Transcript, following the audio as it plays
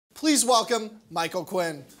Please welcome Michael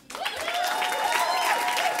Quinn.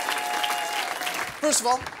 First of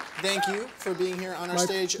all, thank you for being here on our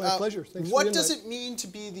stage. My pleasure. Thanks for the invite. What does it mean to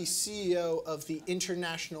be the CEO of the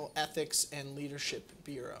International Ethics and Leadership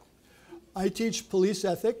Bureau? I teach police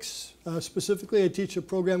ethics. Specifically, I teach a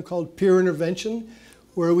program called Peer Intervention,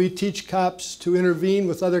 where we teach cops to intervene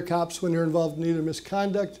with other cops when they're involved in either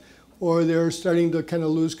misconduct or they're starting to kind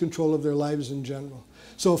of lose control of their lives in general.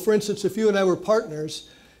 So, for instance, if you and I were partners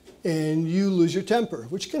and you lose your temper,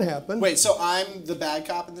 which can happen. Wait, so I'm the bad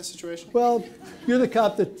cop in this situation? Well, you're the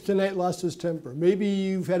cop that tonight lost his temper. Maybe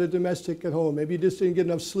you've had a domestic at home. Maybe you just didn't get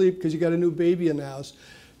enough sleep because you got a new baby in the house.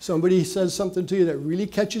 Somebody says something to you that really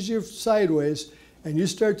catches you sideways and you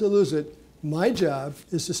start to lose it. My job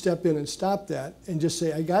is to step in and stop that and just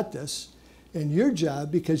say, I got this. And your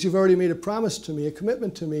job, because you've already made a promise to me, a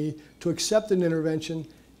commitment to me, to accept an intervention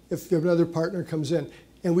if another partner comes in.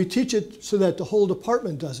 And we teach it so that the whole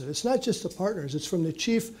department does it. It's not just the partners. It's from the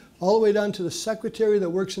chief all the way down to the secretary that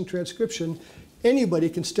works in transcription. Anybody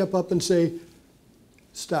can step up and say,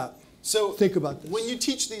 stop. So think about this. When you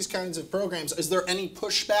teach these kinds of programs, is there any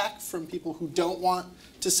pushback from people who don't want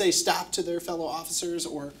to say stop to their fellow officers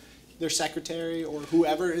or their secretary or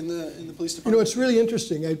whoever in the police department? You know, it's really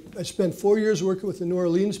interesting. I spent 4 years working with the New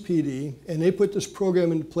Orleans PD, and they put this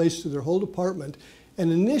program into place to their whole department. And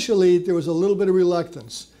initially, there was a little bit of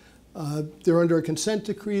reluctance. They're under a consent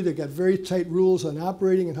decree. They've got very tight rules on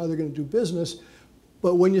operating and how they're going to do business.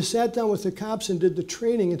 But when you sat down with the cops and did the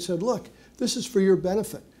training and said, look, this is for your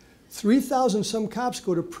benefit. 3,000 some cops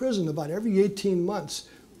go to prison about every 18 months.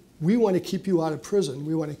 We want to keep you out of prison.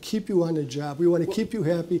 We want to keep you on the job. We want to keep you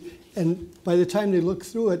happy. And by the time they look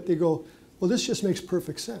through it, they go, well, this just makes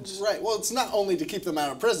perfect sense. Right. Well, it's not only to keep them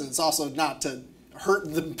out of prison. It's also not to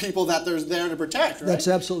hurt the people that they're there to protect, right? That's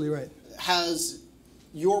absolutely right. Has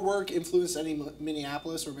your work influenced any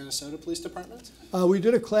Minneapolis or Minnesota police departments? We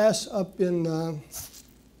did a class up in, I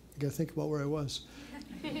got to think about where I was.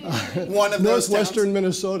 One of those Northwestern towns?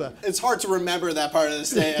 Minnesota. It's hard to remember that part of the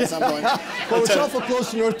state at some point. Well, it's awful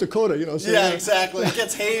close to North Dakota, you know. So yeah, exactly. It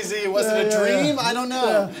gets hazy. Was it a dream? I don't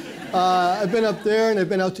know. I've been up there, and I've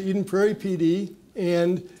been out to Eden Prairie PD,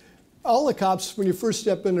 and all the cops, when you first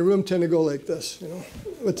step in the room, tend to go like this. You know,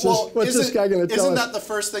 what's this guy going to tell us? Isn't that the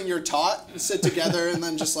first thing you're taught? Sit together and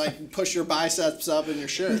then just like push your biceps up in your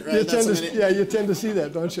shirt, right? You tend to see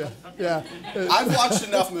that, don't you? Yeah. I've watched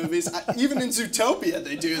enough movies. Even in Zootopia,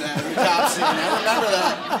 they do that in the cop scene. I remember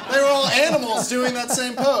that. They were all animals doing that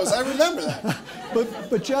same pose. I remember that.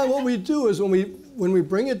 But John, what we do is when we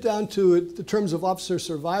bring it down to the terms of officer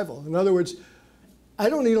survival. In other words, I'm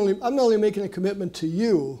not only making a commitment to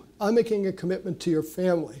you, I'm making a commitment to your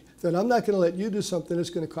family that I'm not going to let you do something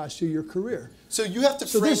that's going to cost you your career. So you have to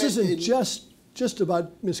frame it. So this isn't just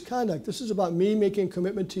about misconduct. This is about me making a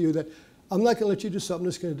commitment to you that I'm not going to let you do something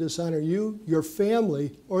that's going to dishonor you, your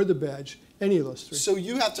family, or the badge, any of those three. So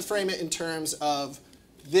you have to frame it in terms of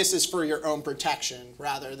this is for your own protection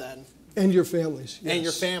rather than... And your families. Yes. And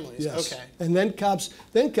your families, yes. Okay. And then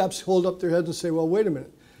cops hold up their heads and say, well, wait a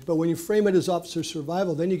minute. But when you frame it as officer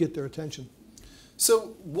survival, then you get their attention.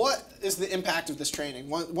 So what is the impact of this training?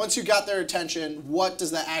 Once you got their attention, what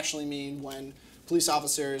does that actually mean when police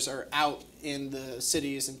officers are out in the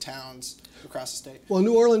cities and towns across the state? Well,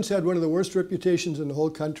 New Orleans had one of the worst reputations in the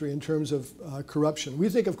whole country in terms of corruption. We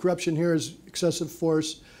think of corruption here as excessive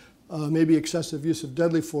force, maybe excessive use of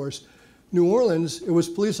deadly force. New Orleans, it was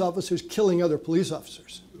police officers killing other police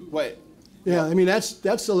officers. Wait. Yeah, I mean, that's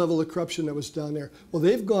the level of corruption that was down there. Well,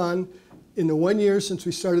 they've gone, in the 1 year since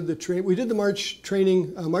we started the training, we did the March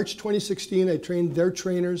training, March 2016, I trained their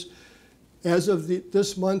trainers. As of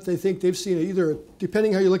this month, I think they've seen either,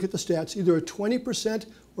 depending how you look at the stats, either a 20%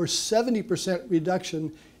 or 70%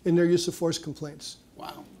 reduction in their use of force complaints.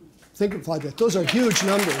 Wow. Think about that. Those are huge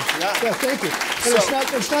numbers. Yeah, thank you.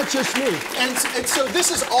 And it's not just me. And so this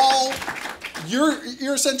is all, your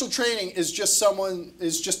essential training is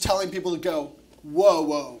just telling people to go, whoa,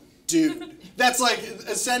 whoa, dude. That's like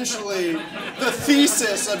essentially the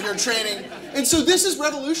thesis of your training. And so this is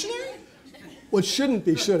revolutionary? Well, it shouldn't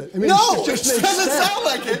be, should it? I mean, no, it just it makes doesn't sense. sound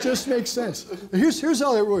like it. It just makes sense. Here's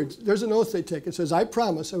how it works. There's an oath they take. It says, I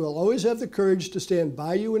promise I will always have the courage to stand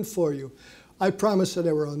by you and for you. I promise that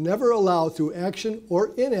I will never allow through action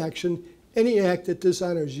or inaction any act that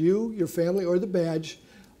dishonors you, your family, or the badge.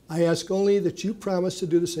 I ask only that you promise to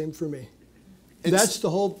do the same for me. That's the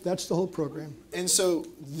whole program. And so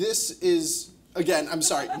this is, again, I'm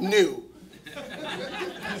sorry, new.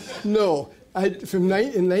 No. In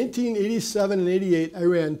 1987 and 88, I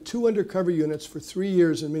ran 2 undercover units for 3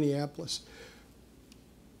 years in Minneapolis.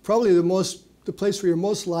 Probably the most the place where you're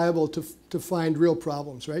most liable to find real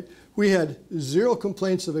problems, right? We had 0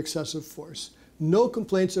 complaints of excessive force, no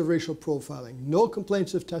complaints of racial profiling, no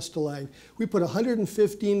complaints of test lying. We put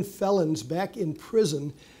 115 felons back in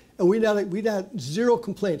prison, and we got 0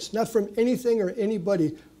 complaints, not from anything or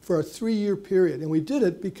anybody for a 3-year period. And we did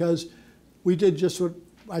it because we did just what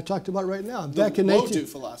I talked about right now. Back in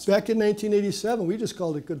 1987, we just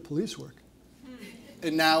called it good police work.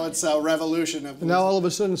 And now it's a revolution of. And now all of a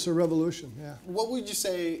sudden it's a revolution. Yeah. What would you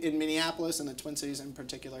say in Minneapolis and the Twin Cities in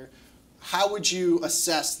particular? How would you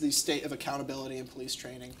assess the state of accountability and police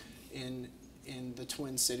training in the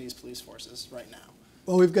Twin Cities police forces right now?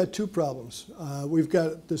 Well, we've got 2 problems. We've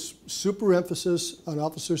got this super emphasis on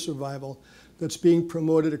officer survival that's being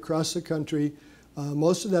promoted across the country.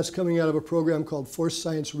 Most of that's coming out of a program called Force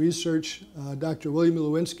Science Research. Dr. William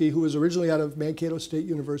Lewinsky, who was originally out of Mankato State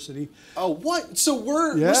University. Oh, what? So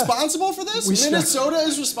we're responsible for this? Minnesota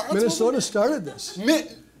is responsible? Minnesota started this.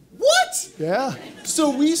 What? Yeah.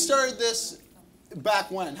 So we started this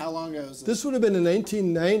back when? How long ago was this? This would have been in the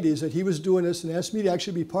 1990s that he was doing this and asked me to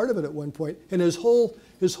actually be part of it at one point. And his whole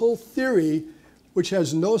theory, which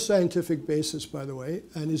has no scientific basis, by the way,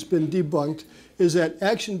 and has been debunked, is that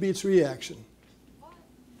action beats reaction.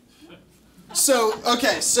 So,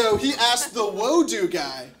 okay, so he asked the Wodu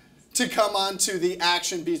guy to come on to the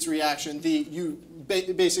action beats reaction,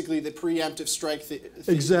 basically the preemptive strike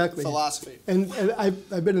philosophy. And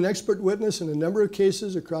I've been an expert witness in a number of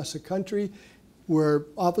cases across the country where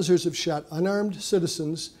officers have shot unarmed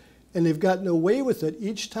citizens, and they've gotten away with it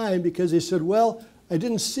each time because they said, well, I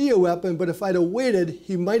didn't see a weapon, but if I'd have waited,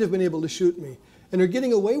 he might have been able to shoot me. And they're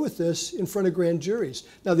getting away with this in front of grand juries.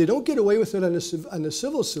 Now, they don't get away with it on the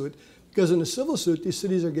civil suit, because in the civil suit, these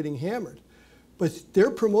cities are getting hammered. But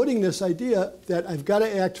they're promoting this idea that I've got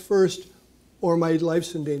to act first or my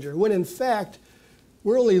life's in danger. When in fact,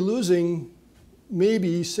 we're only losing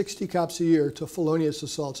maybe 60 cops a year to felonious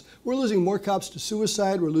assaults. We're losing more cops to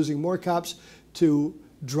suicide. We're losing more cops to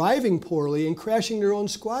driving poorly and crashing their own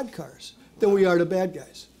squad cars than we are to bad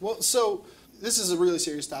guys. Well, so this is a really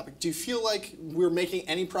serious topic. Do you feel like we're making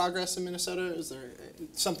any progress in Minnesota? Is there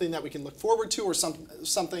something that we can look forward to, or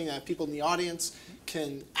something that people in the audience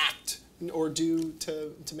can act or do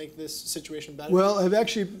to make this situation better? Well, I've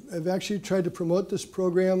actually tried to promote this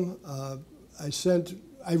program.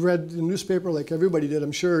 I read the newspaper like everybody did,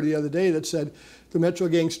 I'm sure, the other day that said the Metro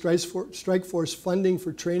Gang Strike Force funding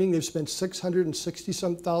for training, they've spent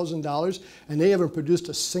 $660-some thousand, and they haven't produced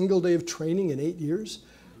a single day of training in 8 years.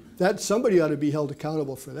 That somebody ought to be held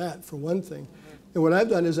accountable for that, for one thing. And what I've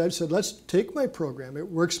done is I've said, let's take my program. It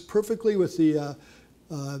works perfectly with the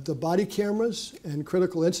body cameras and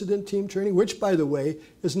critical incident team training, which, by the way,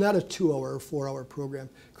 is not a 2-hour or 4-hour program.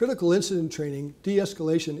 Critical incident training,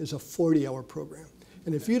 de-escalation, is a 40-hour program.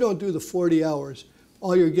 And if you don't do the 40 hours,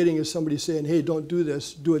 all you're getting is somebody saying, hey, don't do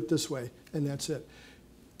this, do it this way, and that's it.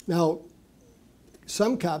 Now,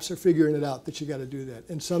 some cops are figuring it out that you got to do that.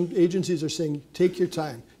 And some agencies are saying, take your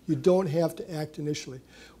time. You don't have to act initially.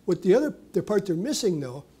 What the part they're missing,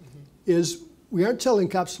 though, is we aren't telling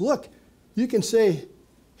cops, look, you can say,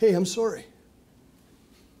 hey, I'm sorry.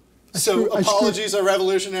 So apologies are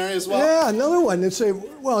revolutionary as well? Yeah, another one. They'd say,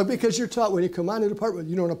 well, because you're taught when you come on to the department,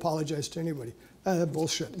 you don't apologize to anybody.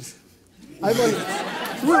 Bullshit. Really?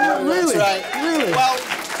 That's right. Really? Well,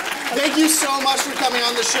 thank you so much for coming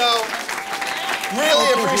on the show. Really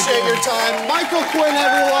appreciate your time. Michael Quinn,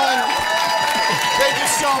 everyone. Thank you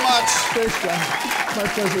so much. Thanks, John. My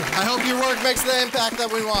pleasure. I hope your work makes the impact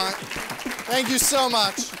that we want. Thank you so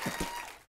much.